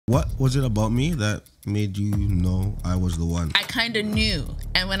What was it about me that made you know I was the one? I kind of knew.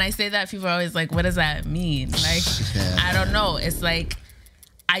 And when I say that, people are always like, what does that mean? Like, I don't know. It's like,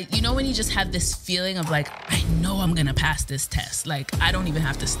 you know when you just have this feeling of like, I know I'm going to pass this test. Like, I don't even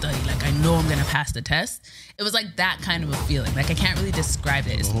have to study. Like, I know I'm going to pass the test. It was like that kind of a feeling. Like, I can't really describe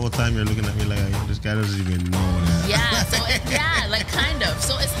it. The whole time you're looking at me like, this guy doesn't even know that. Yeah, so like kind of.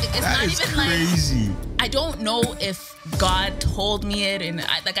 So it's not even crazy. Like, I don't know if God told me it. And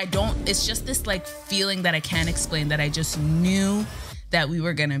it's just this like feeling that I can't explain, that I just knew that we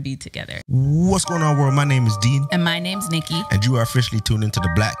were going to be together. What's going on, world? My name is Dean. And my name's Nicky. And you are officially tuned into the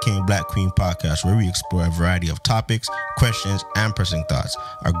Black King, Black Queen podcast, where we explore a variety of topics, questions, and pressing thoughts.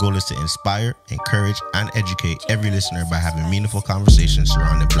 Our goal is to inspire, encourage, and educate every listener by having meaningful conversations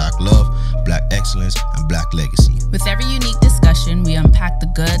surrounding Black love, Black excellence, and Black legacy. With every unique discussion, we unpack the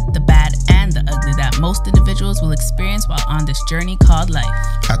good, the bad, and the ugly that most individuals will experience while on this journey called life.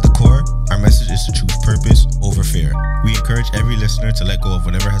 At the core, our message is to choose purpose over fear. We encourage every listener to let go of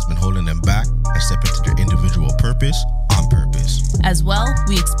whatever has been holding them back and step into their individual purpose on purpose. As well,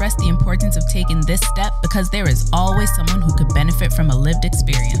 we express the importance of taking this step because there is always someone who could benefit from a lived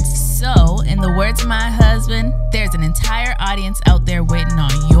experience. So, in the words of my husband, there's an entire audience out there waiting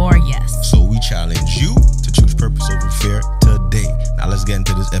on your yes. So we challenge you to choose purpose over fear today. Now let's get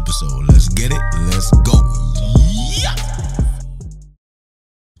into this episode. Let's get it. Let's go. Yeah.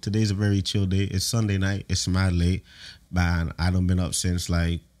 Today's a very chill day. It's Sunday night. It's mad late. Man, I done been up since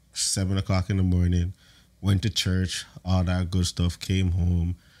like 7 o'clock in the morning. Went to church, all that good stuff. Came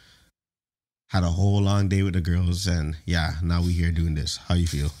home. Had a whole long day with the girls. And yeah, now we here doing this. How you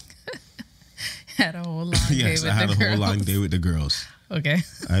feel? Had a whole long day with the girls. Yes, I had a whole long day with the girls. Okay.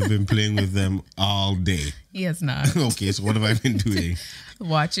 I've been playing with them all day. He has not. Okay, so what have I been doing?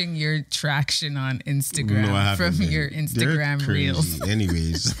 Watching your traction on Instagram your Instagram reels.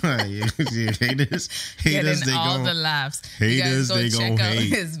 Anyways, haters, getting all the laughs. Haters, they gon'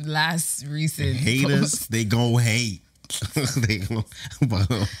 hate. Out his last recent haters, post. They gon' hate.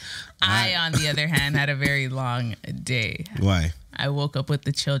 I, on the other hand, had a very long day. Why? I woke up with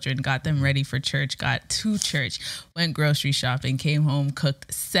the children, got them ready for church, got to church, went grocery shopping, came home,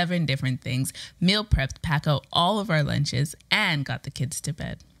 cooked 7 different things, meal prepped, packed out all of our lunches, and got the kids to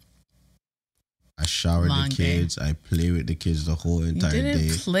bed. I showered the kids. Day. I played with the kids the whole entire day.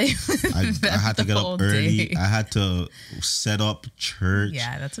 Play with I had to get up early. Day. I had to set up church.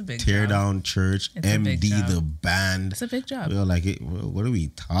 Yeah, that's a big tear job. Down church. It's MD the band. It's a big job. We're like, what are we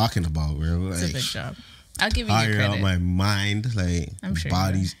talking about? We're like, it's a big job. I'll give you your credit. Out my mind, like I'm sure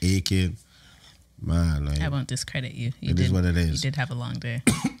body's aching. Man, like, I won't discredit you. It is what it is. You did have a long day.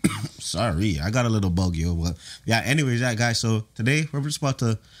 Sorry, I got a little buggy, but yeah. Anyways, guys. So today we're just about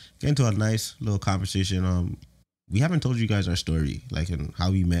to get into a nice little conversation. We haven't told you guys our story, like and how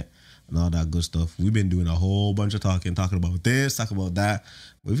we met and all that good stuff. We've been doing a whole bunch of talking about this, talking about that.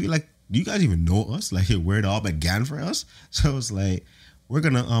 But if you like, do you guys even know us? Like where it all began for us? So it's like we're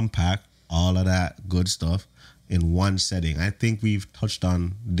gonna unpack all of that good stuff in one setting. I think we've touched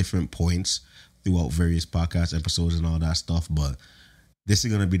on different points throughout various podcast episodes and all that stuff, but this is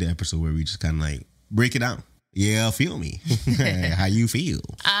going to be the episode where we just kind of like break it down. Yeah, feel me. How you feel?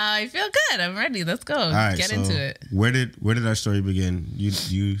 I feel good. I'm ready. Let's go. All right, Get into it. Where did our story begin?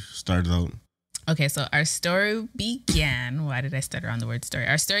 You started out. Okay, so our story began. Why did I stutter on the word story?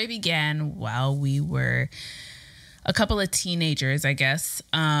 Our story began while we were a couple of teenagers, I guess.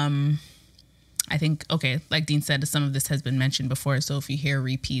 I think, okay, like Dean said, some of this has been mentioned before. So if you hear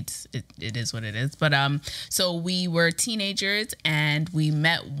repeats, it is what it is. But so we were teenagers and we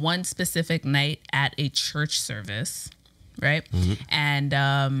met one specific night at a church service, right? Mm-hmm.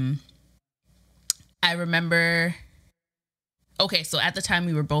 And I remember, okay, so at the time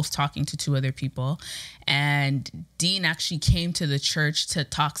we were both talking to 2 other people, and Dean actually came to the church to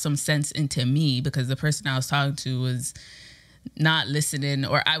talk some sense into me because the person I was talking to was not listening,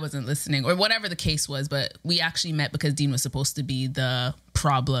 or I wasn't listening, or whatever the case was. But we actually met because Dean was supposed to be the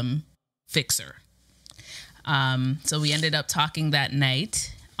problem fixer. So we ended up talking that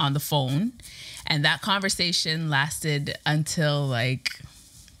night on the phone, and that conversation lasted until like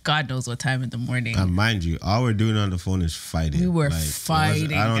God knows what time in the morning. Mind you, all we're doing on the phone is fighting. We were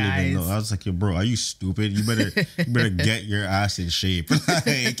fighting. I don't even know. I was like, yo, bro, are you stupid? You better get your ass in shape.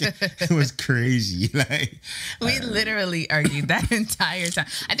 Like, it was crazy. Like, we literally argued that entire time.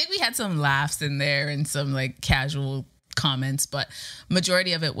 I think we had some laughs in there and some like casual comments, but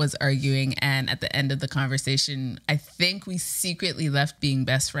majority of it was arguing. And at the end of the conversation, I think we secretly left being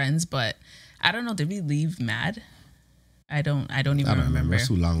best friends, but I don't know. Did we leave mad? I don't even remember. It's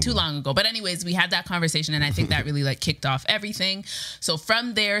too long ago. But anyways, we had that conversation, and I think that really like kicked off everything. So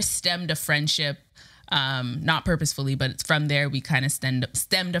from there stemmed a friendship, not purposefully, but from there we kind of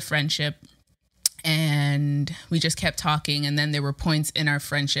stemmed a friendship, and we just kept talking. And then there were points in our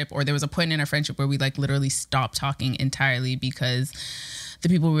friendship, or there was a point in our friendship where we like literally stopped talking entirely because the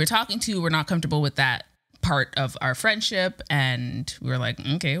people we were talking to were not comfortable with that part of our friendship, and we were like,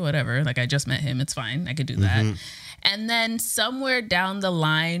 okay, whatever, like I just met him, it's fine, I could do that. And then somewhere down the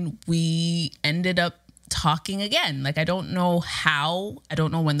line we ended up talking again. Like I don't know how, I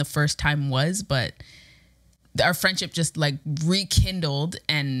don't know when the first time was, but our friendship just like rekindled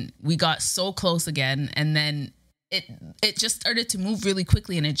and we got so close again. And then it just started to move really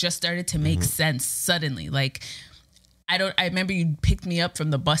quickly, and it just started to make sense suddenly. Like I remember you picked me up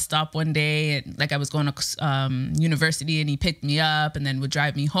from the bus stop one day, and like I was going to university, and he picked me up and then would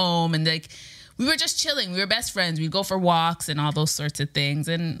drive me home, and like we were just chilling. We were best friends. We'd go for walks and all those sorts of things,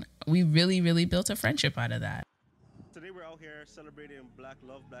 and we really, really built a friendship out of that. Today we're out here celebrating Black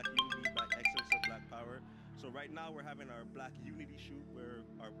love, Black unity, Black excellence, and Black power. So right now we're having our Black unity shoot where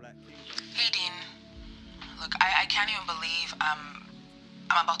our Black kings. Hey Dean, look, I can't even believe I'm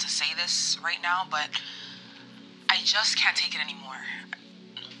about to say this right now, but I just can't take it anymore.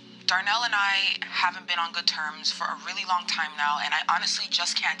 Darnell and I haven't been on good terms for a really long time now, and I honestly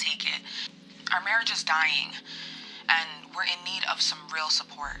just can't take it. Our marriage is dying, and we're in need of some real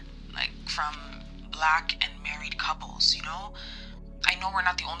support, like from Black and married couples, you know? I know we're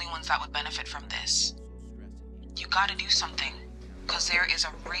not the only ones that would benefit from this. You gotta do something, because there is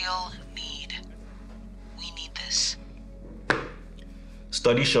a real need. We need this.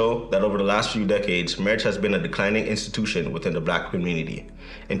 Studies show that over the last few decades, marriage has been a declining institution within the Black community.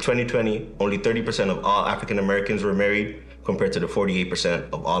 In 2020, only 30% of all African Americans were married, compared to the 48%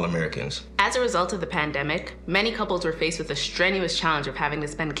 of all Americans. As a result of the pandemic, many couples were faced with the strenuous challenge of having to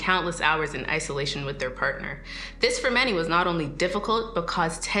spend countless hours in isolation with their partner. This for many was not only difficult, but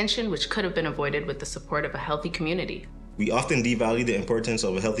caused tension which could have been avoided with the support of a healthy community. We often devalue the importance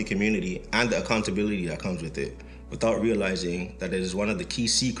of a healthy community and the accountability that comes with it, without realizing that it is one of the key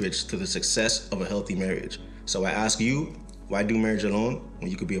secrets to the success of a healthy marriage. So I ask you, why do marriage alone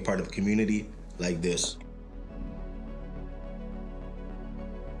when you could be a part of a community like this?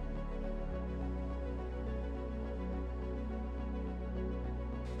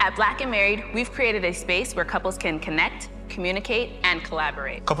 At Black and Married, we've created a space where couples can connect, communicate, and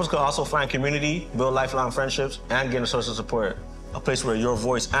collaborate. Couples can also find community, build lifelong friendships, and gain a source of support. A place where your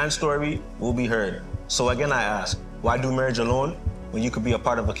voice and story will be heard. So again, I ask, why do marriage alone when you could be a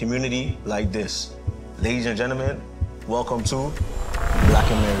part of a community like this? Ladies and gentlemen, welcome to Black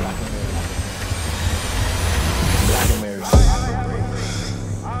and Married. Black and Married.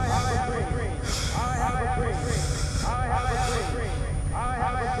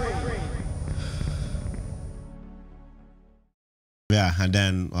 Yeah, and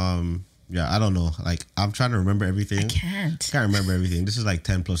then I don't know. Like I'm trying to remember everything. I can't remember everything. This is like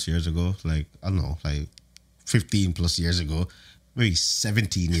 10 plus years ago. Like I don't know, like 15 plus years ago, maybe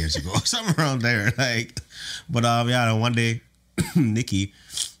 17 years ago, somewhere around there. Like, but one day, Nicky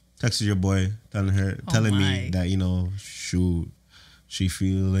texted your boy, telling me that shoot, she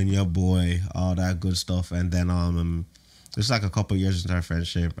feeling your boy, all that good stuff, and then it's like a couple years into our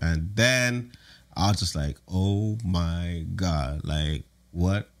friendship, and then I was just like, oh my God, like,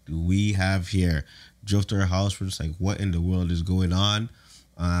 what do we have here? Drove to her house. We're just like, what in the world is going on?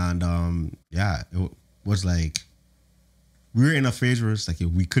 And it was like, we were in a phase where it's like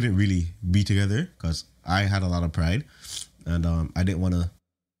we couldn't really be together because I had a lot of pride. And I didn't want to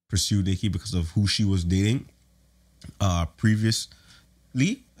pursue Nicky because of who she was dating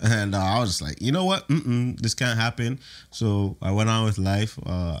previously. And I was just like, you know what? This can't happen. So I went on with life.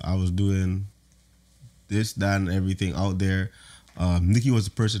 I was doing this, that, and everything out there. Nicky was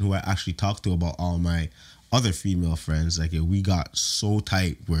the person who I actually talked to about all my other female friends. Like we got so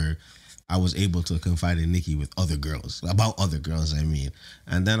tight where I was able to confide in Nicky with other girls, about other girls, I mean.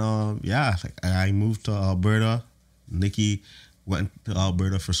 And then I moved to Alberta. Nicky went to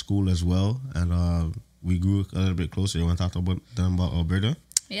Alberta for school as well, and we grew a little bit closer. You want to talk about Alberta?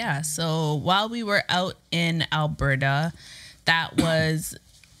 Yeah, so while we were out in Alberta, that was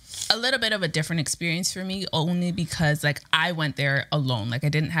a little bit of a different experience for me, only because like I went there alone. Like I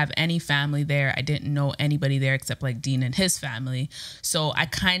didn't have any family there. I didn't know anybody there except like Dean and his family. So I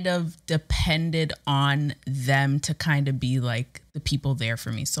kind of depended on them to kind of be like the people there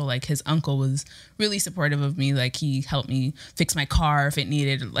for me. So like his uncle was really supportive of me. Like he helped me fix my car if it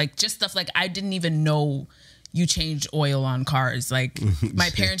needed, like just stuff like I didn't even know you changed oil on cars. Like my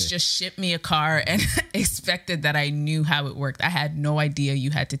parents just shipped me a car and expected that I knew how it worked. I had no idea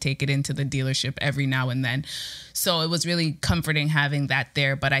you had to take it into the dealership every now and then. So it was really comforting having that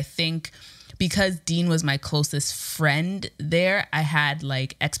there. But I think because Dean was my closest friend there, I had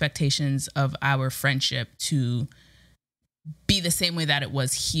like expectations of our friendship to be the same way that it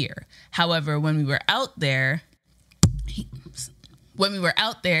was here. However, when we were out there, he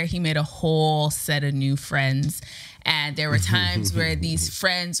made a whole set of new friends. And there were times where these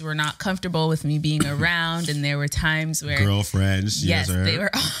friends were not comfortable with me being around. And there were times where... Girlfriends. Yes, they were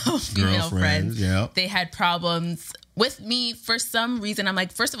all female friends. Yeah. They had problems with me for some reason. I'm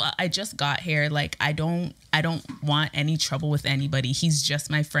like, first of all, I just got here. Like, I don't want any trouble with anybody. He's just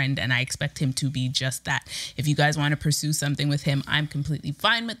my friend, and I expect him to be just that. If you guys want to pursue something with him, I'm completely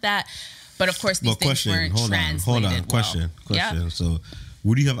fine with that. But of course, these things weren't translated. Hold on. Question. Yeah. So,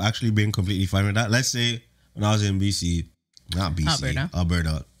 would you have actually been completely fine with that? Let's say when I was in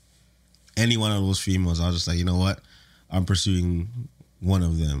Alberta, any one of those females, I was just like, you know what? I'm pursuing one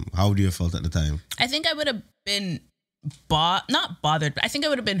of them. How would you have felt at the time? I think I would have been not bothered, but I think I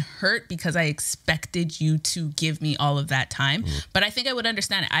would have been hurt because I expected you to give me all of that time. But I think I would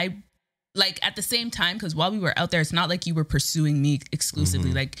understand it. I like at the same time, because while we were out there, it's not like you were pursuing me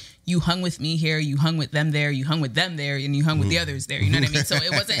exclusively. Like you hung with me here, you hung with them there, you hung with them there, and you hung with the others there. You know what I mean? So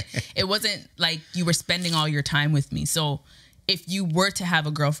it wasn't like you were spending all your time with me. So if you were to have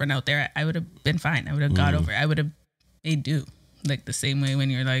a girlfriend out there, I would have been fine. I would have got over it. I would have made do. Like the same way when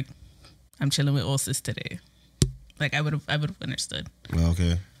you're like, I'm chilling with old sis today. Like I would have understood.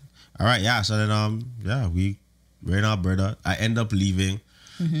 Okay. All right. Yeah. So then we were in Alberta. I end up leaving.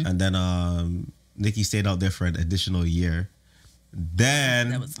 And then Nicky stayed out there for an additional year. Then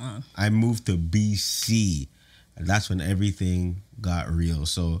that was long. I moved to BC. And that's when everything got real.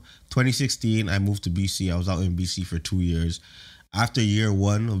 So 2016, I moved to BC. I was out in BC for 2 years. After year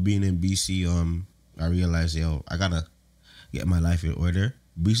one of being in BC, I realized, I gotta get my life in order.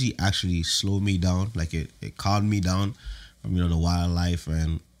 BC actually slowed me down. Like it calmed me down from, the wildlife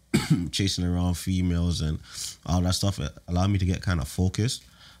and chasing around females and all that stuff. It allowed me to get kind of focused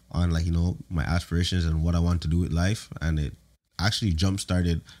on my aspirations and what I want to do with life. And it actually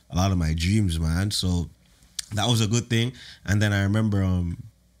jump-started a lot of my dreams, man. So that was a good thing. And then I remember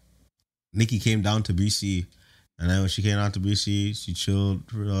Nicky came down to BC. And then when she came down to BC, she chilled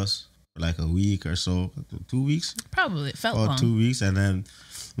with us for like a week or so. 2 weeks? Probably. It felt long. 2 weeks. And then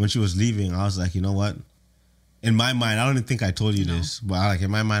when she was leaving, I was like, you know what? In my mind, I don't even think I told you this, but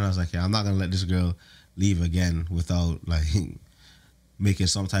in my mind, I was like, I'm not going to let this girl leave again without making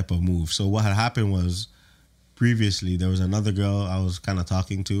some type of move. So what had happened was previously there was another girl I was kind of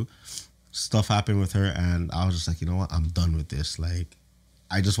talking to. Stuff happened with her and I was just like, you know what? I'm done with this. Like,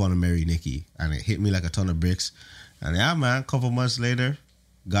 I just want to marry Nicky. And it hit me like a ton of bricks. And yeah, man, a couple months later,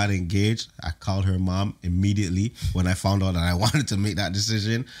 got engaged. I called her mom immediately when I found out that I wanted to make that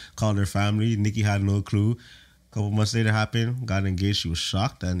decision. Called her family. Nicky had no clue. A couple months later happened, got engaged. She was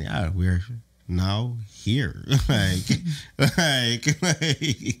shocked. And yeah, we're now here.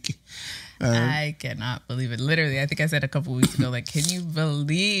 I cannot believe it. Literally, I think I said a couple weeks ago, can you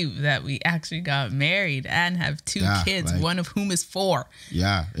believe that we actually got married and have two kids, one of whom is 4?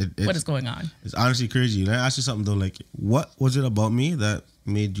 Yeah. What is going on? It's honestly crazy. Let me ask you something though. What was it about me that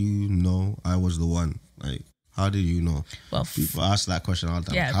made you know I was the one? How did you know? Well, people ask that question all the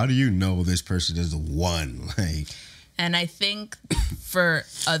time. Yeah. How do you know this person is the one? And I think for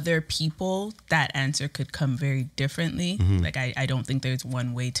other people, that answer could come very differently. I don't think there's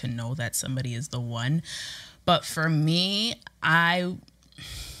one way to know that somebody is the one. But for me,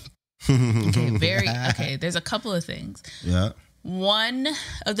 there's a couple of things. Yeah. One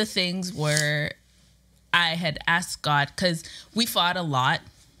of the things where I had asked God, because we fought a lot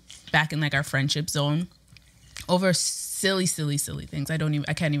back in our friendship zone over silly things.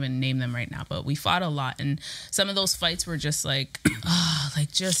 I can't even name them right now, but we fought a lot. And some of those fights were just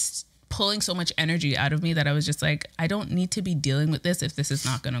just pulling so much energy out of me that I was just like, I don't need to be dealing with this if this is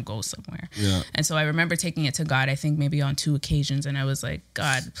not going to go somewhere. Yeah. And so I remember taking it to God, I think maybe on 2 occasions. And I was like,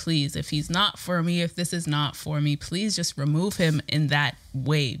 God, please, if he's not for me, if this is not for me, please just remove him in that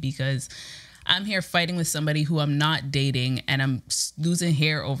way, because I'm here fighting with somebody who I'm not dating and I'm losing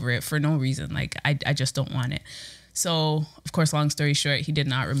hair over it for no reason. I just don't want it. So, of course, long story short, he did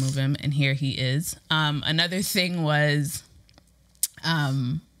not remove him, and here he is. Another thing was,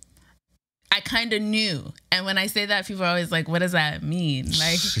 I kind of knew. And when I say that, people are always like, what does that mean?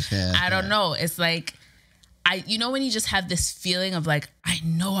 I don't know. It's I you know, when you just have this feeling of like, I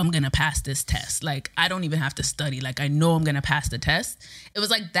know I'm going to pass this test. Like, I don't even have to study. Like, I know I'm going to pass the test. It was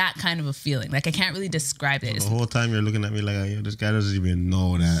like that kind of a feeling. Like, I can't really describe it. So the whole time you're looking at me like, yo, this guy doesn't even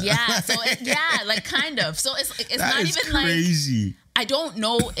know that. Yeah. So, like kind of. So it's not even crazy. Like, I don't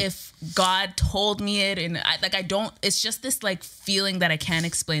know if God told me it. And it's just this like feeling that I can't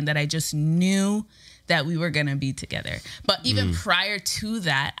explain, that I just knew that we were going to be together. But even prior to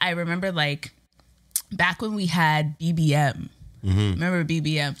that, I remember like, back when we had BBM, remember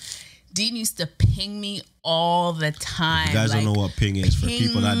BBM? Dean used to ping me all the time. If you guys don't know what ping is, for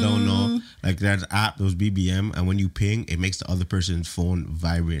people that don't know, like there's an app, those BBM, and when you ping, it makes the other person's phone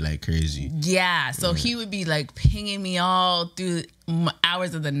vibrate like crazy. Yeah, so he would be like pinging me all through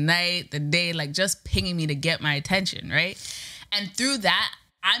hours of the night, the day, like just pinging me to get my attention, right? And through that,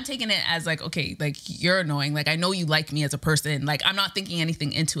 I'm taking it as like, okay, like you're annoying. Like, I know you like me as a person. Like, I'm not thinking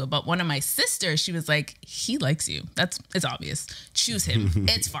anything into it. But one of my sisters, she was like, he likes you. It's obvious. Choose him.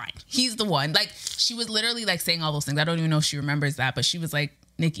 It's fine. He's the one. Like, she was literally like saying all those things. I don't even know if she remembers that, but she was like,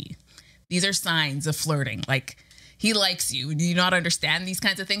 Nicky, these are signs of flirting. Like, he likes you. Do you not understand these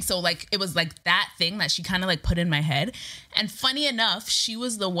kinds of things? So like, it was like that thing that she kind of like put in my head. And funny enough, she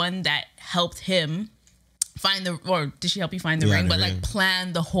was the one that helped him did she help you find the ring? But like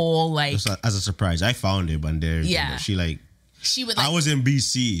plan the whole like as a surprise. I found it, but there, she would. Like, I was in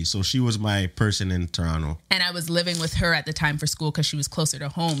BC, so she was my person in Toronto, and I was living with her at the time for school because she was closer to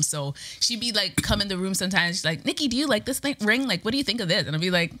home. So she'd be like, come in the room sometimes. She's like, Nicky, do you like this ring? Like, what do you think of this? And I'd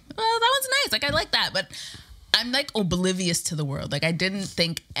be like, well, that one's nice. Like, I like that, but I'm like oblivious to the world. Like, I didn't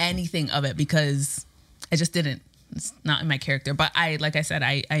think anything of it because I just didn't. It's not in my character. But like I said,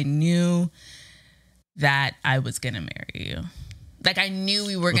 I knew that I was gonna marry you. Like, I knew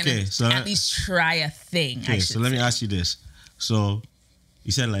we were gonna at least try a thing. Okay, so let me ask you this. So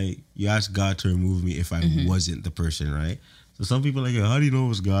you said like you asked God to remove me if I wasn't the person, right? So some people are like, how do you know it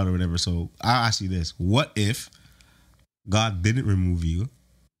was God or whatever? So I'll ask you this. What if God didn't remove you,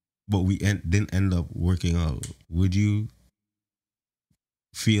 but we didn't end up working out? Would you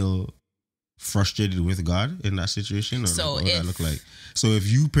feel frustrated with God in that situation? Or so what would that look like? So if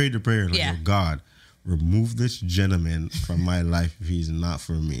you prayed the prayer like, oh, God, remove this gentleman from my life if he's not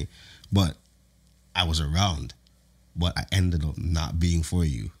for me, but I was around, but I ended up not being for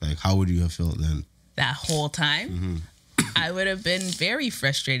you, like, how would you have felt then? That whole time, I would have been very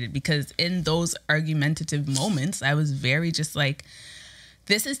frustrated because in those argumentative moments, I was very just like,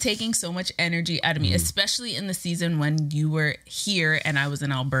 this is taking so much energy out of me, especially in the season when you were here and I was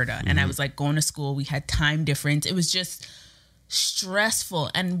in Alberta and I was like going to school. We had time difference. It was just stressful,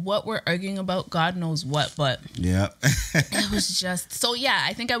 and what we're arguing about, God knows what, but yeah, it was just so. Yeah,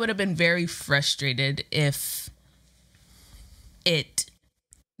 I think I would have been very frustrated if it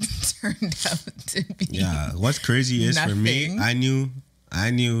turned out to be. Yeah, what's crazy is nothing. For me, I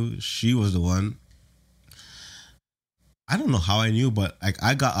knew she was the one. I don't know how I knew, but like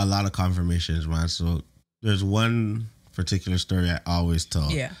I got a lot of confirmations, man. So there's one particular story I always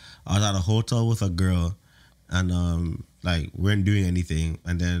tell. Yeah, I was at a hotel with a girl, and like we weren't doing anything,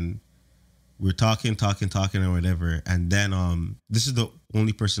 and then we're talking or whatever, and then this is the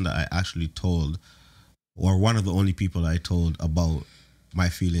only person that I actually told, or one of the only people I told about my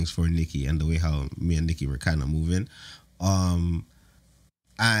feelings for Nicky and the way how me and Nicky were kind of moving, and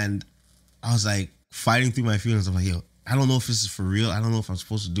I was like fighting through my feelings. I'm like, yo, I don't know if this is for real. I don't know if I'm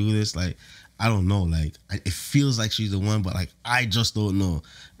supposed to do this. Like, I don't know. Like, it feels like she's the one, but like I just don't know.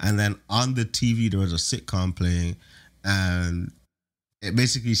 And then on the TV there was a sitcom playing, and it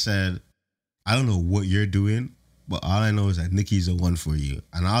basically said, I don't know what you're doing, but all I know is that Nicky's the one for you.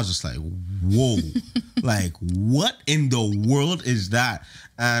 And I was just like, whoa, like what in the world is that?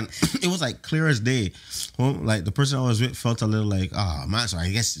 And it was like clear as day. Well, like the person I was with felt a little like, oh man, so I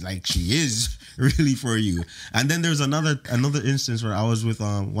guess like she is really for you. And then there's another instance where I was with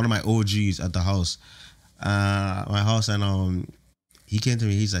one of my OGs at the house, and he came to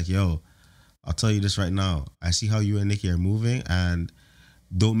me, he's like, yo, I'll tell you this right now. I see how you and Nicky are moving, and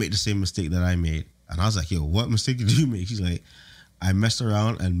don't make the same mistake that I made. And I was like, yo, what mistake did you make? He's like, I messed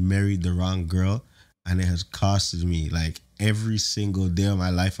around and married the wrong girl, and it has costed me like every single day of my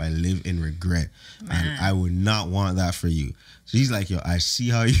life. I live in regret, and I would not want that for you. So he's like, yo, I see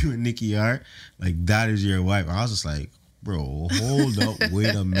how you and Nicky are. Like, that is your wife. And I was just like, bro, hold up,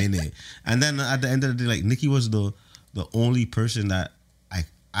 wait a minute. And then at the end of the day, like Nicky was the only person that I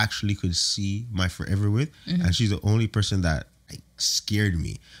actually could see my forever with, and she's the only person that like scared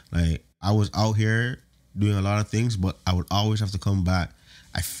me. Like, I was out here doing a lot of things, but I would always have to come back.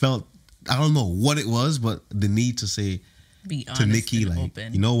 I felt, I don't know what it was, but the need to say to Nicky, like,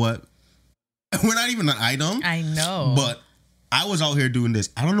 open. You know what? We're not even an item. I know. But I was out here doing this.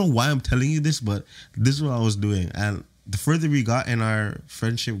 I don't know why I'm telling you this, but this is what I was doing. And the further we got in our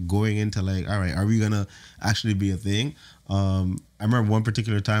friendship going into like, all right, are we going to actually be a thing? I remember one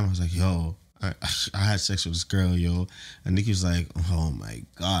particular time I was like, yo, I had sex with this girl, yo. And Nicky was like, oh my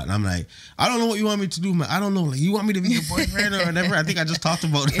God. And I'm like, I don't know what you want me to do, man. I don't know. Like, you want me to be your boyfriend or whatever? I think I just talked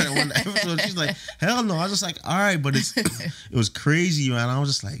about that one episode. She's like, hell no. I was just like, all right, but it was crazy, man. I was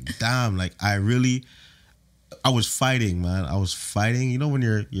just like, damn, like I was fighting, man. I was fighting. You know, when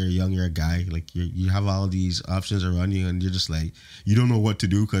you're young, you're a guy, like you have all these options around you and you're just like, you don't know what to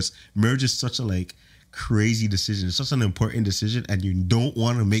do because marriage is such a like crazy decision. It's such an important decision and you don't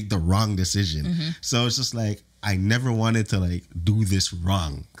want to make the wrong decision. Mm-hmm. So it's just like, I never wanted to like do this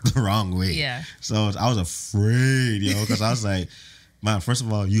wrong, the wrong way. Yeah. So I was afraid, you know, because I was like, man, first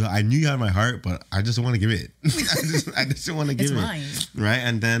of all, I knew you had my heart, but I just want to give it. I just didn't want to give it's it. Mine. Right?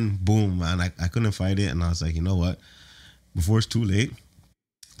 And then, boom, man, I couldn't fight it. And I was like, you know what? Before it's too late,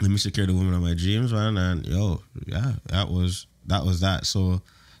 let me secure the woman of my dreams, man. And, yo, yeah, that was that. So,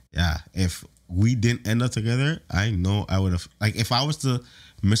 yeah, if we didn't end up together, I know I would have, like, if I was to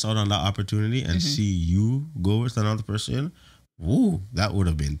miss out on that opportunity and see you go with another person, woo, that would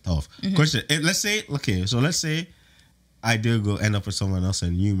have been tough. Question, let's say I did go end up with someone else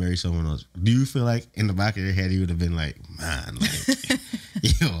and you marry someone else. Do you feel like in the back of your head you would have been like, man, like,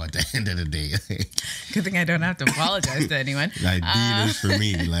 yo, at the end of the day, good thing I don't have to apologize to anyone. Like Dean is for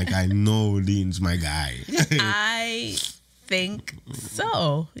me. Like I know Dean's my guy. I think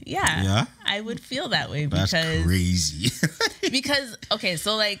so. Yeah. Yeah? I would feel that way That's crazy. because okay,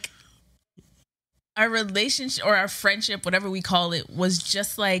 so like our relationship or our friendship, whatever we call it, was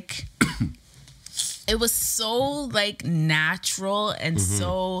just like it was so like natural and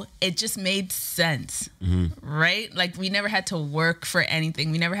so it just made sense, right? Like we never had to work for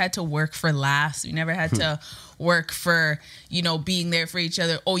anything. We never had to work for laughs. We never had to work for, you know, being there for each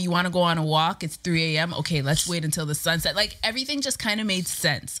other. Oh, you want to go on a walk? It's 3 a.m. Okay, let's wait until the sunset. Like everything just kind of made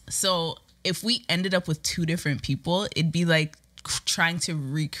sense. So if we ended up with two different people, it'd be like trying to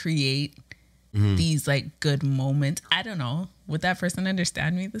recreate these like good moments. I don't know. Would that person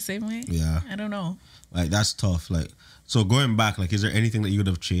understand me the same way? Yeah. I don't know. Like that's tough. Like, so going back, like, is there anything that you would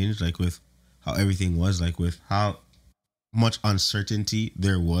have changed, like with how everything was, like with how much uncertainty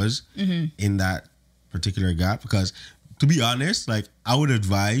there was in that particular gap? Because to be honest, like I would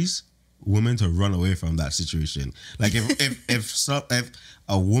advise women to run away from that situation. Like if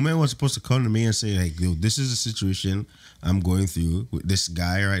a woman was supposed to come to me and say like, yo, this is the situation I'm going through with this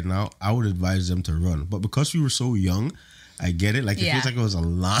guy right now, I would advise them to run. But because we were so young, I get it. Like it feels like it was a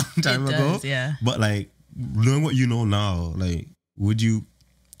long time ago. Yeah. But like knowing what you know now, like would you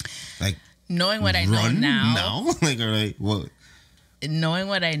like knowing what I know now? Like or like what? Knowing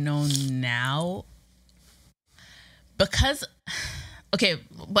what I know now, because okay,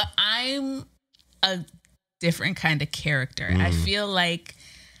 but I'm a different kind of character. I feel like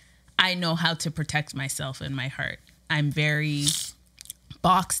I know how to protect myself in my heart. I'm very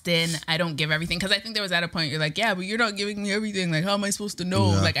boxed in. I don't give everything because I think there was at a point you're like, yeah, but you're not giving me everything. Like, how am I supposed to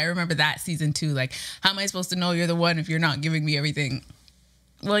know? Yeah. Like, I remember that season 2. Like, how am I supposed to know you're the one if you're not giving me everything?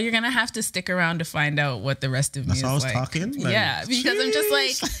 Well, you're gonna have to stick around to find out what the rest of me is like. That's how I was talking? Like, yeah, because I'm just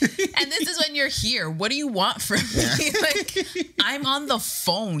like, and this is when you're here. What do you want from me? Like, I'm on the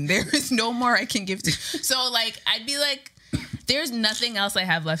phone. There is no more I can give to. So, like, I'd be like, there's nothing else I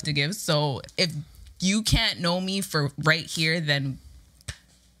have left to give. So, if you can't know me for right here, then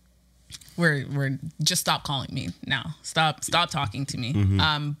we're just stop calling me now. Stop talking to me.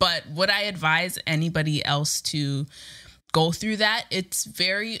 But would I advise anybody else to go through that? It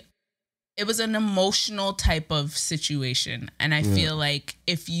was an emotional type of situation. And I feel like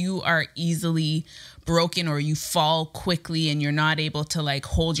if you are easily broken or you fall quickly and you're not able to like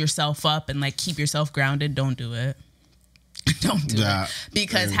hold yourself up and like keep yourself grounded, don't do it. Don't do it.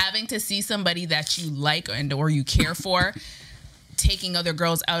 Because having to see somebody that you like or you care for taking other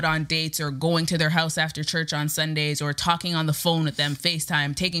girls out on dates or going to their house after church on Sundays or talking on the phone with them,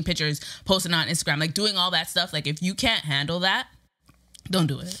 FaceTime, taking pictures, posting on Instagram, like doing all that stuff. Like if you can't handle that, don't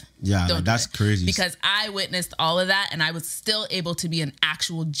do it. Yeah, don't that's crazy. Because I witnessed all of that and I was still able to be an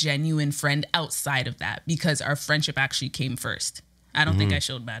actual genuine friend outside of that because our friendship actually came first. I don't think I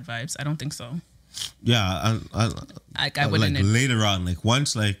showed bad vibes. I don't think so. Yeah, I wouldn't. Like later on, like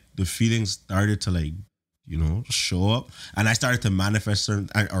once like the feelings started to like, you know, show up and I started to manifest certain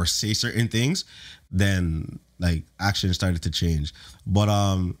or say certain things, then like action started to change. But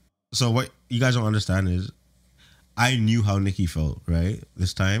so what you guys don't understand is I knew how Nicky felt, right?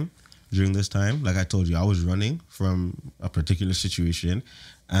 This time. during this time. Like I told you, I was running from a particular situation.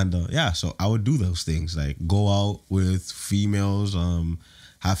 And so I would do those things, like go out with females,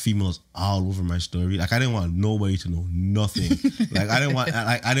 have females all over my story. Like I didn't want nobody to know nothing. Like I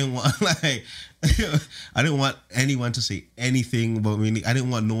didn't want anyone to say anything about me. I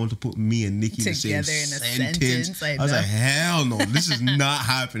didn't want no one to put me and Nicky together in the same in a sentence. I was like, hell no, this is not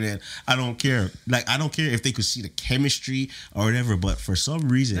happening. I don't care. Like I don't care if they could see the chemistry or whatever. But for some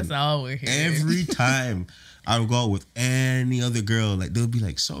reason, that's all we're here. Every time I would go out with any other girl, like they'll be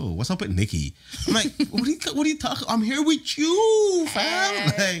like, "So, what's up with Nicky?" I'm like, "What are you talking? I'm here with you,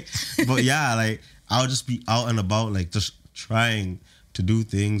 fam." Like, but yeah, like I'll just be out and about, like just trying to do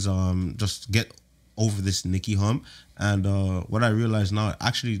things, just get over this Nicky hump. And what I realized now, it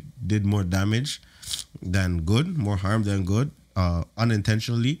actually did more damage than good, more harm than good,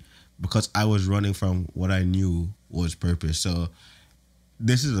 unintentionally, because I was running from what I knew was purpose. So.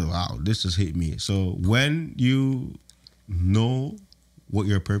 This just hit me. So when you know what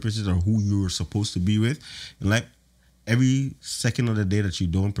your purpose is or who you're supposed to be with, and like every second of the day that you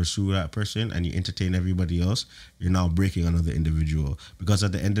don't pursue that person and you entertain everybody else, you're now breaking another individual. Because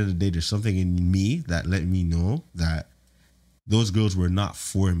at the end of the day, there's something in me that let me know that those girls were not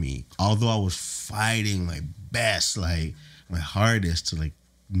for me. Although I was fighting my best, like my hardest to like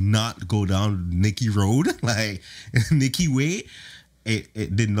not go down Nicky road, like Nicky way.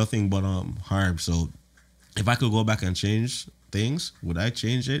 It did nothing but harm. So if I could go back and change things, would I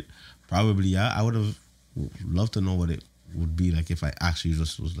change it? Probably, yeah. I would have loved to know what it would be like if I actually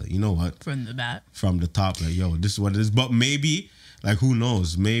just was like, you know what? From the top, like, yo, this is what it is. But maybe, like, who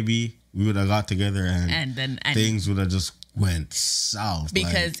knows? Maybe we would have got together and things would have just went south.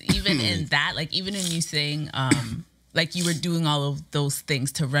 Because like, even in that, like, even in you saying, like, you were doing all of those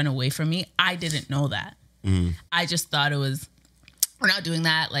things to run away from me, I didn't know that. I just thought it was, we're not doing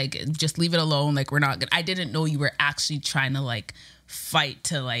that. Like, just leave it alone. Like, we're not good. I didn't know you were actually trying to like fight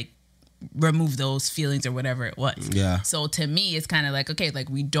to like remove those feelings or whatever it was. Yeah. So to me, it's kind of like, okay, like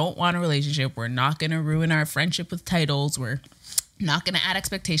we don't want a relationship. We're not going to ruin our friendship with titles. We're not going to add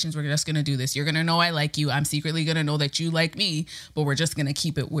expectations. We're just going to do this. You're going to know I like you. I'm secretly going to know that you like me, but we're just going to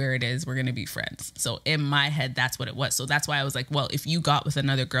keep it where it is. We're going to be friends. So in my head, that's what it was. So that's why I was like, well, if you got with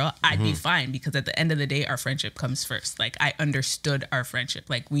another girl, I'd be fine, because at the end of the day, our friendship comes first. Like, I understood our friendship.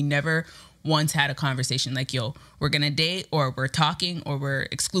 Like, we never once had a conversation like, yo, we're going to date, or we're talking, or we're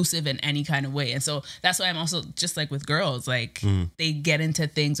exclusive in any kind of way. And so that's why I'm also just like with girls, like they get into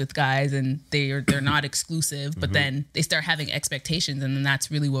things with guys and they're not exclusive, but then they start having expectations, and then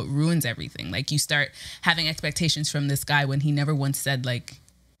that's really what ruins everything. Like, you start having expectations from this guy when he never once said like,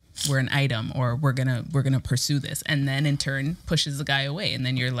 we're an item, or we're gonna pursue this, and then in turn pushes the guy away, and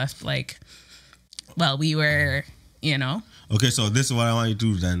then you're left like, well, we were, you know. Okay, so this is what I want you to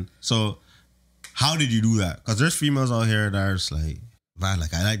do then. So how did you do that? Because there's females out here that are just like, man,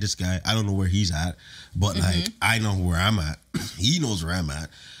 like, I like this guy. I don't know where he's at, but like, I know where I'm at. He knows where I'm at.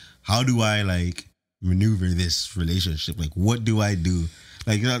 How do I like maneuver this relationship? Like, what do I do?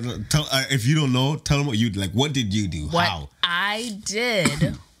 Like, tell, if you don't know, tell them what you like. What did you do? What How? I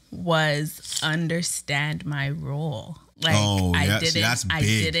did was understand my role. Like, that's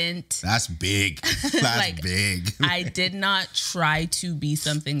big. That's like, big. I did not try to be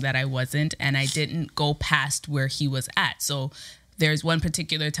something that I wasn't, and I didn't go past where he was at. So there's one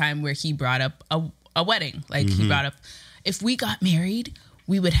particular time where he brought up a wedding. Like, he brought up, if we got married,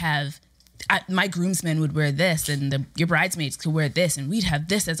 we would have, my groomsmen would wear this, and your bridesmaids could wear this, and we'd have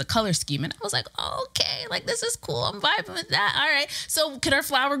this as a color scheme. And I was like, oh, okay, like, this is cool. I'm vibing with that. All right. So could our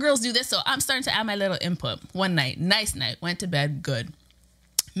flower girls do this? So I'm starting to add my little input. One night, nice night, went to bed, good.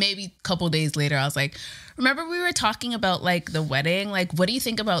 Maybe a couple days later, I was like, remember we were talking about like the wedding? Like, what do you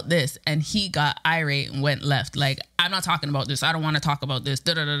think about this? And he got irate and went left. Like, I'm not talking about this. I don't want to talk about this.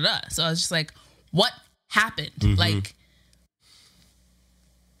 Da, da, da, da. So I was just like, what happened? Like,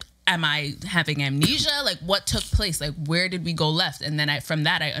 am I having amnesia? Like, what took place? Like, where did we go left? And then from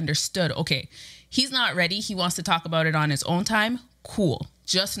that, I understood, okay, he's not ready. He wants to talk about it on his own time. Cool.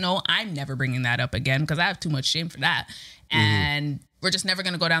 Just know I'm never bringing that up again, because I have too much shame for that. And we're just never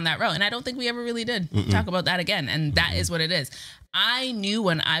going to go down that road. And I don't think we ever really did talk about that again. And that is what it is. I knew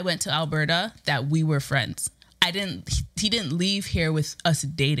when I went to Alberta that we were friends. He didn't leave here with us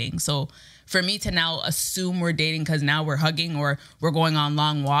dating. So for me to now assume we're dating because now we're hugging or we're going on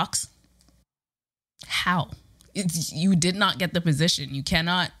long walks, how? You did not get the position. You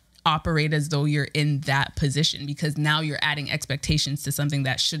cannot operate as though you're in that position, because now you're adding expectations to something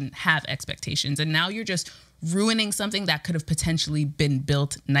that shouldn't have expectations. And now you're just ruining something that could have potentially been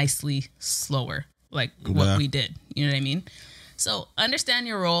built nicely slower, like what we did. You know what I mean? So understand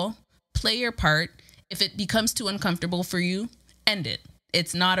your role. play your part. If it becomes too uncomfortable for you, end it.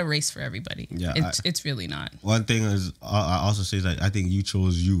 It's not a race for everybody. Yeah, it's really not. One thing is, I also say that I think you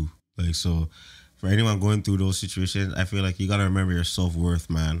chose you. Like, so for anyone going through those situations, I feel like you gotta remember your self-worth,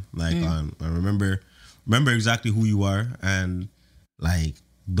 man. Like, remember exactly who you are, and like,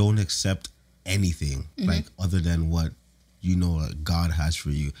 don't accept anything like other than what you know like, God has for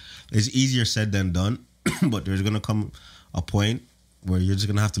you. It's easier said than done, but there's gonna come a point where you're just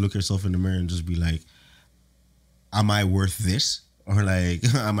gonna have to look yourself in the mirror and just be like, am I worth this? Or like,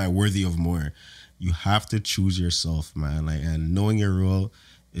 am I worthy of more? You have to choose yourself, man. Like, and knowing your role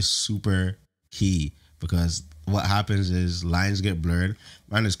is super key, because what happens is lines get blurred.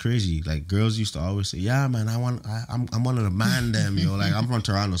 Man, it's crazy. Like, girls used to always say, yeah, man, I'm one of the man them, yo. Like, I'm from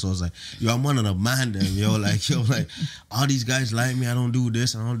Toronto, so it's like, yo, I'm one of the man them, yo. Like, all these guys like me. I don't do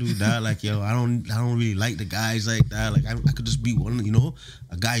this, I don't do that. Like, yo, I don't really like the guys like that. Like, I could just be one, you know,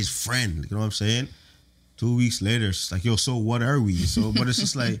 a guy's friend. You know what I'm saying? 2 weeks later, it's like, yo, so what are we? So, but it's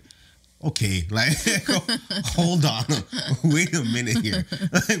just like, okay, like, hold on, wait a minute here.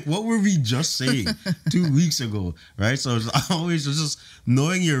 Like, what were we just saying 2 weeks ago, right? So it's always just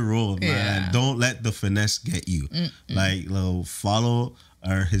knowing your role, man. Yeah. Don't let the finesse get you. Like, follow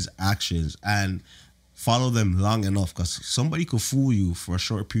his actions and follow them long enough, because somebody could fool you for a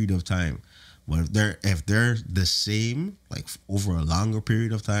short period of time. But if they're the same, like over a longer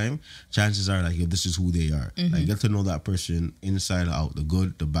period of time, chances are like, yo, this is who they are. Like, get to know that person inside out, the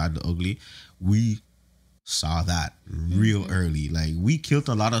good, the bad, the ugly. We saw that real early. Like, we killed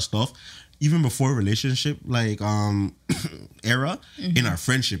a lot of stuff even before relationship, like era, in our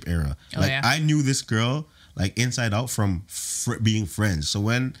friendship era. I knew this girl like inside out from being friends. So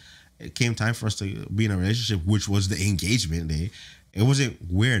when it came time for us to be in a relationship, which was the engagement day, it wasn't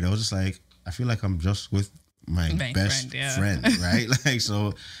weird. I was just like, I feel like I'm just with my best friend, right? Like,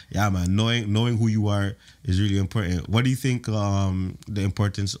 so yeah, man, knowing who you are is really important. What do you think the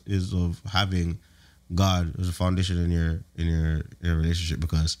importance is of having God as a foundation in your relationship?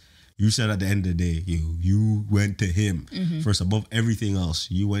 Because you said at the end of the day, you went to him first above everything else.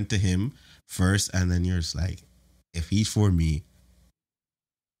 You went to him first, and then you're just like, if he's for me,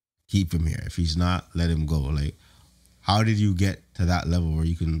 keep him here. If he's not, let him go. Like, how did you get to that level where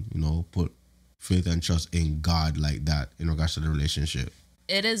you can, you know, put faith and trust in God like that in regards to the relationship?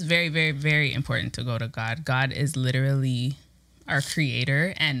 It is very, very, very important to go to God. God is literally our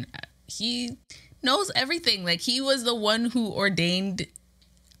creator, and he knows everything. Like, he was the one who ordained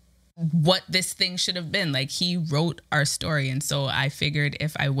what this thing should have been. Like, he wrote our story. And so I figured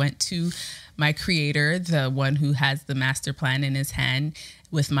if I went to my creator, the one who has the master plan in his hand,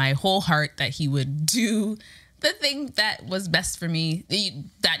 with my whole heart, that he would do the thing that was best for me,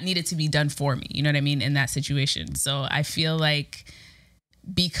 that needed to be done for me. You know what I mean? In that situation. So I feel like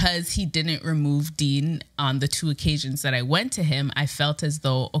because he didn't remove Dean on the 2 occasions that I went to him, I felt as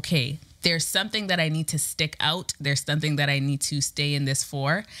though, okay, there's something that I need to stick out. There's something that I need to stay in this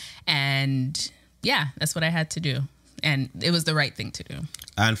for. And yeah, that's what I had to do. And it was the right thing to do.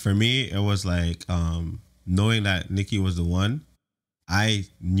 And for me, it was like, knowing that Nicky was the one, I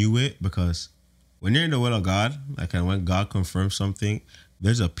knew it because when you're in the will of God, like, and when God confirms something,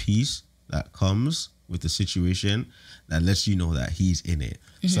 there's a peace that comes with the situation that lets you know that he's in it.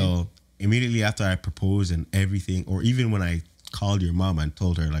 So immediately after I proposed and everything, or even when I called your mom and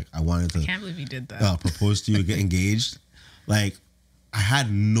told her, like, I wanted to, I can't believe you did that. Propose to you, get engaged, like, I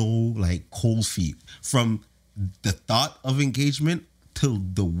had no like cold feet from the thought of engagement till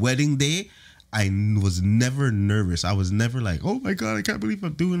the wedding day. I was never nervous. I was never like, oh my God, I can't believe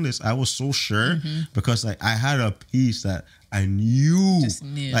I'm doing this. I was so sure because like I had a peace that I knew,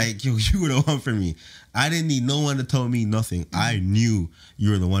 like, yo, you were the one for me. I didn't need no one to tell me nothing. I knew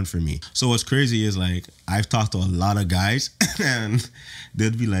you were the one for me. So what's crazy is, like, I've talked to a lot of guys and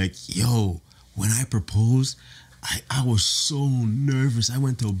they'd be like, yo, when I proposed, I was so nervous. I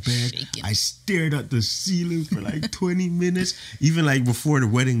went to bed. Shaking. I stared at the ceiling for like 20 minutes. Even like before the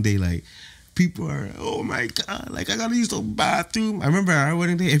wedding day, like, people are, oh my God, like, I gotta use the bathroom. I remember our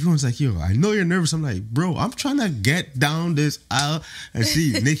wedding day, everyone's like, yo, I know you're nervous. I'm like, bro, I'm trying to get down this aisle and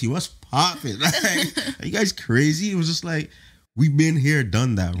see Nicky, what's popping? Like, are you guys crazy? It was just like, we've been here,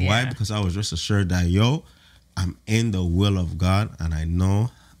 done that. Yeah. Why? Because I was just assured that, yo, I'm in the will of God and I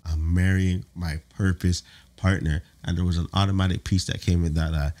know I'm marrying my purpose partner. And there was an automatic peace that came with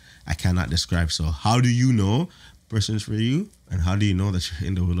that I cannot describe. So how do you know person's for you, and how do you know that you're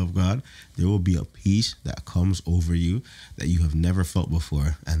in the will of God? There will be a peace that comes over you that you have never felt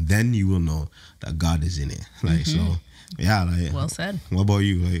before, and then you will know that God is in it. Like, so yeah, like, well said. What about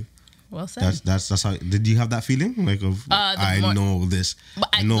you? Like, Well said. That's how. Did you have that feeling like of I know this?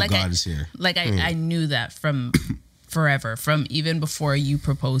 I know like God is here. Like I knew that from forever, from even before you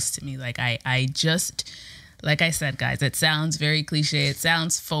proposed to me. Like I just, like I said, guys, it sounds very cliche. It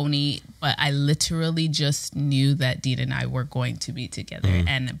sounds phony, but I literally just knew that Dean and I were going to be together.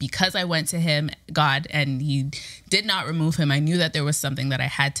 And because I went to him, God, and he did not remove him, I knew that there was something that I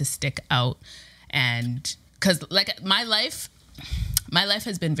had to stick out. And because like my life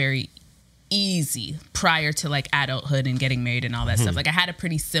has been very easy prior to like adulthood and getting married and all that stuff. Like I had a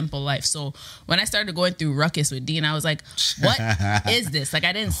pretty simple life. So when I started going through ruckus with Dean, I was like, what is this? Like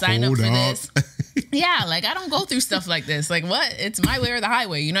I didn't sign up for this. Yeah, like I don't go through stuff like this. Like what? It's my way or the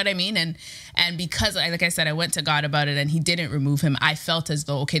highway. You know what I mean? And because like I said, I went to God about it and he didn't remove him. I felt as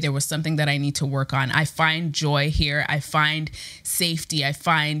though, okay, there was something that I need to work on. I find joy here. I find safety. I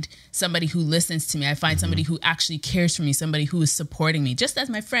find somebody who listens to me. I find somebody who actually cares for me, somebody who is supporting me, just as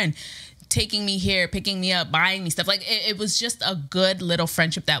my friend, taking me here, picking me up, buying me stuff. Like it was just a good little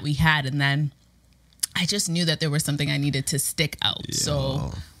friendship that we had. And then I just knew that there was something I needed to stick out. Yeah.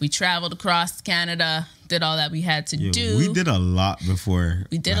 So we traveled across Canada, did all that we had to do. We did a lot before.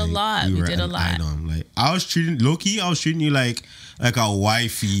 We did a lot. We did a lot. Like I was treating you like a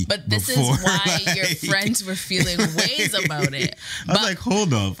wifey. But this before, is why your friends were feeling ways about it. I was like,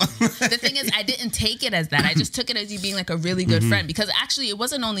 hold up. The thing is, I didn't take it as that. I just took it as you being like a really good friend, because actually it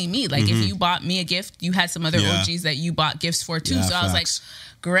wasn't only me. Like if you bought me a gift, you had some other OGs that you bought gifts for too. So I was like,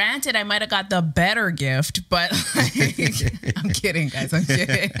 granted, I might have got the better gift, but like, I'm kidding, guys. I'm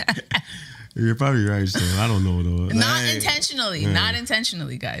kidding. You're probably right, so I don't know though. Not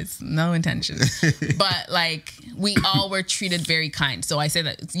intentionally, guys. No intention. But like we all were treated very kind. So I say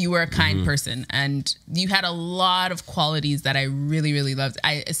that you were a kind person and you had a lot of qualities that I really, really loved.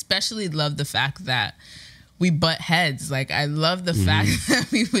 I especially love the fact that we butt heads. Like I love the fact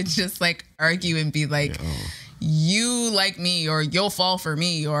that we would just like argue and be like, you like me, or you'll fall for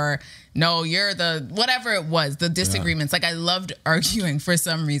me, or no, you're the whatever it was, the disagreements. Like I loved arguing for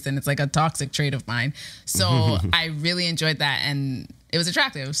some reason. It's like a toxic trait of mine. So I really enjoyed that and it was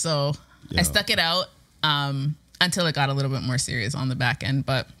attractive. So I stuck it out until it got a little bit more serious on the back end.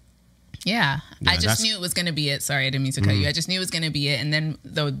 But yeah, I just knew it was going to be it. Sorry, I didn't mean to cut you. I just knew it was going to be it. And then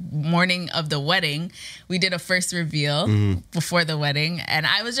the morning of the wedding, we did a first reveal before the wedding. And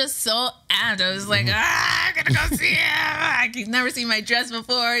I was just so amped. I was like, I'm going to go see him. I've never seen my dress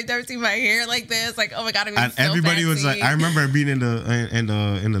before. I've never seen my hair like this. Like, oh my God, it was and so everybody fancy. Was like, I remember being in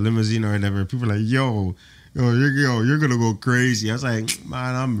the limousine or whatever. People were like, yo, you're gonna go crazy. I was like,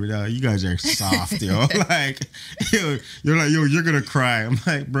 man, you guys are soft, yo. Like, you're gonna cry. I'm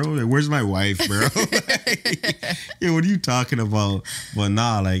like, bro, where's my wife, bro? Like, what are you talking about? But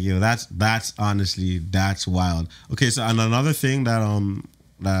nah, like, that's honestly, that's wild. Okay, so and another thing that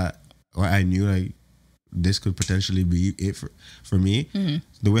I knew like this could potentially be it for me,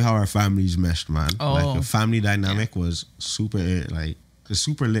 the way how our families meshed, man. Like the family dynamic was super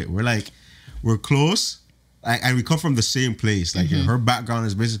lit. We're close. And we come from the same place. Like her background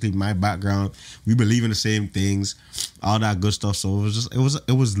is basically my background. We believe in the same things, all that good stuff. So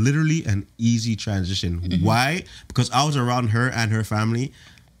it was literally an easy transition. Why? Because I was around her and her family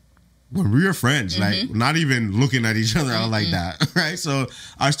when we were friends, like not even looking at each other out like that, right? So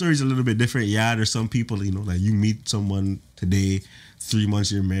our story is a little bit different. Yeah, there's some people, like you meet someone today, 3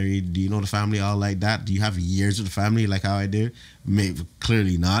 months you're married. Do you know the family all like that? Do you have years with the family like how I did? Maybe,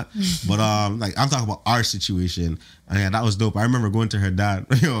 clearly not. But like I'm talking about our situation. And yeah, that was dope. I remember going to her dad.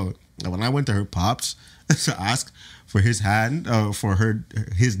 When I went to her pops to ask for his hand, for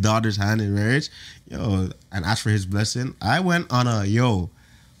his daughter's hand in marriage, and ask for his blessing, I went on a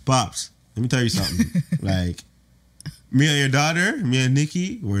pops. Let me tell you something. Like me and your daughter, me and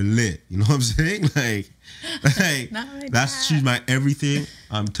Nicky, were lit. You know what I'm saying? Like she's my everything.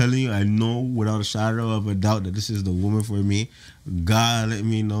 I'm telling you, I know without a shadow of a doubt that this is the woman for me. God let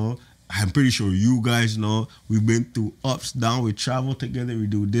me know. I'm pretty sure you guys know. We've been through ups, downs. We travel together. We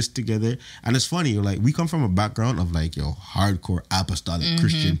do this together. And it's funny, like we come from a background of like hardcore apostolic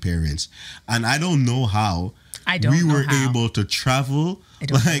Christian parents, and I don't know how we were able to travel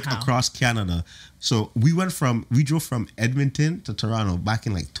like across Canada. So we drove from Edmonton to Toronto back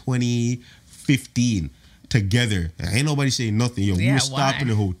in like 2015 together. Ain't nobody saying nothing. We were stopping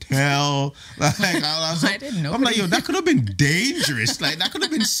in a hotel. Like I didn't know. I'm like, that could have been dangerous. Like that could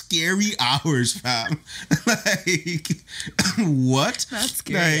have been scary hours, fam. Like what? Not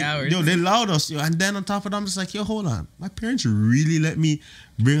scary hours. They allowed us. And then on top of that, I'm just like, hold on. My parents really let me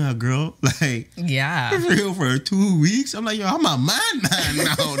bring a girl for 2 weeks. I'm like, I'm a man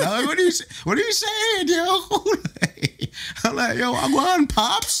now. What are you saying, yo? I'm like, yo, I'm going,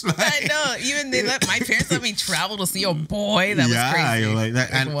 pops. Like, I know. Even my parents let me travel to see a boy. That was crazy. Yo, like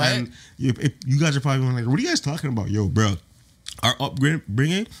that. Like, what? And you guys are probably like, what are you guys talking about? Yo, bro, our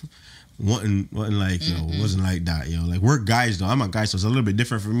upbringing wasn't like, yo, wasn't like that, yo. Like, we're guys, though. I'm a guy, so it's a little bit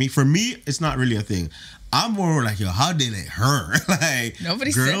different for me. For me, it's not really a thing. I'm more like, yo, how did it hurt? Like,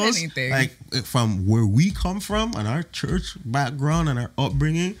 nobody girls, said anything. Like, from where we come from and our church background and our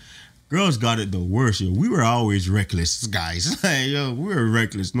upbringing, girls got it the worst, yo. We were always reckless, guys. Like, yo, we were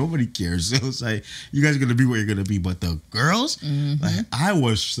reckless. Nobody cares. So it's like, you guys are gonna be what you're gonna be. But the girls, like, I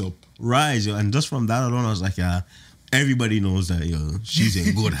was surprised, yo. And just from that alone, I was like, yeah, everybody knows that, yo, she's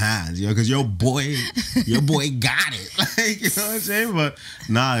in good hands, yo, because your boy got it. Like, you know what I'm saying? But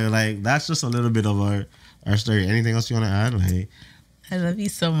nah, like, that's just a little bit of our story. Anything else you want to add? Like, I love you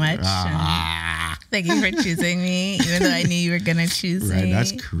so much. Thank you for choosing me, even though I knew you were gonna choose me.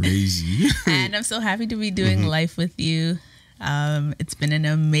 That's crazy. And I'm so happy to be doing life with you. It's been an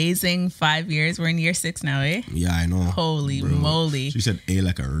amazing 5 years. We're in year 6 now, eh? Yeah, I know. Holy moly. She said A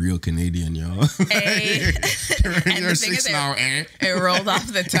like a real Canadian, yo. A. And the thing is, it rolled off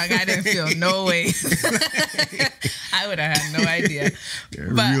the tongue. I didn't feel no way. I would have had no idea.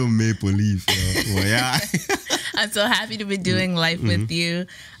 But real Maple Leaf, yo. Well, yeah. I'm so happy to be doing life with you.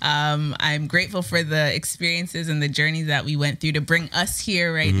 I'm grateful for the experiences and the journeys that we went through to bring us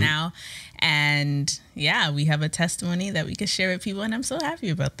here right now. And yeah, we have a testimony that we can share with people, and I'm so happy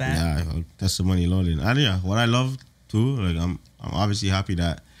about that. Yeah, testimony loading. And yeah, what I love too, like I'm obviously happy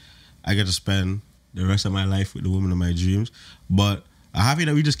that I get to spend the rest of my life with the woman of my dreams. But I'm happy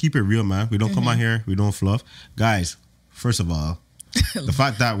that we just keep it real, man. We don't come out here, we don't fluff. Guys, first of all, the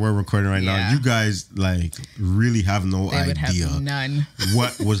fact that we're recording right now, you guys like really have no idea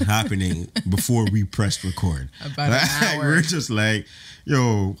what was happening before we pressed record. About an hour. We're just like,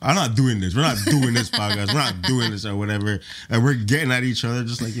 yo, I'm not doing this. We're not doing this podcast. We're not doing this or whatever. And we're getting at each other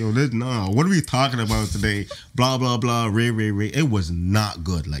just like, yo, what are we talking about today? Blah, blah, blah, ray. It was not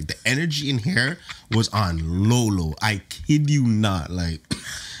good. Like, the energy in here was on low. I kid you not. Like,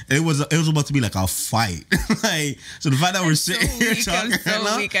 it was about to be like a fight. Like, so the fact that we're sitting here talking right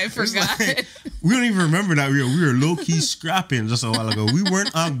now, I forgot. Like, we don't even remember that we were low key scrapping just a while ago. We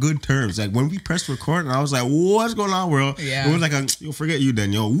weren't on good terms. Like, when we pressed record, and I was like, "What's going on, world?" Yeah. It was like, "You'll forget you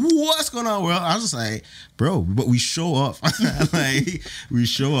then, yo. What's going on, world?" I was just like, "Bro," but we show up. Like, we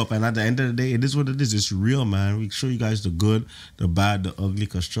show up, and at the end of the day, it is what it is. It's real, man. We show you guys the good, the bad, the ugly.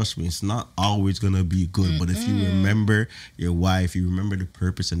 Cause trust me, it's not always gonna be good. But if you remember your why, if you remember the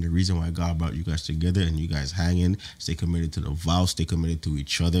purpose and the reason why God brought you guys together, and you guys hang in, stay committed to the vow, stay committed to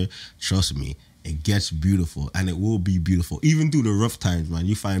each other. Trust me, it gets beautiful, and it will be beautiful. Even through the rough times, man,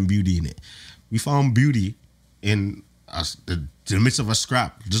 you find beauty in it. We found beauty in us, the midst of a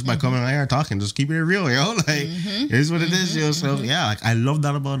scrap, just by coming out here talking, just keeping it real, yo. Like, it is what it is, yo. So yeah, like, I love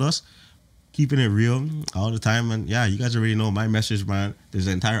that about us, keeping it real all the time. And yeah, you guys already know my message, man. There's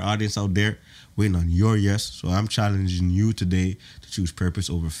an entire audience out there waiting on your yes. So I'm challenging you today to choose purpose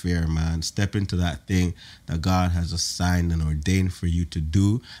over fear, man. Step into that thing that God has assigned and ordained for you to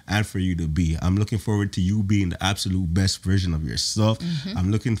do and for you to be. I'm looking forward to you being the absolute best version of yourself.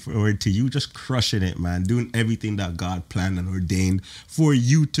 I'm looking forward to you just crushing it, man. Doing everything that God planned and ordained for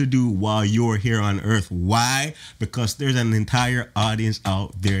you to do while you're here on earth. Why? Because there's an entire audience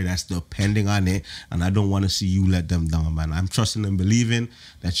out there that's depending on it, and I don't want to see you let them down, man. I'm trusting and believing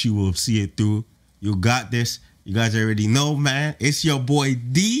that you will see it through. You got this. You guys already know, man. It's your boy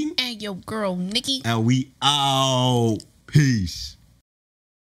Dean. And your girl Nicky. And we out. Peace.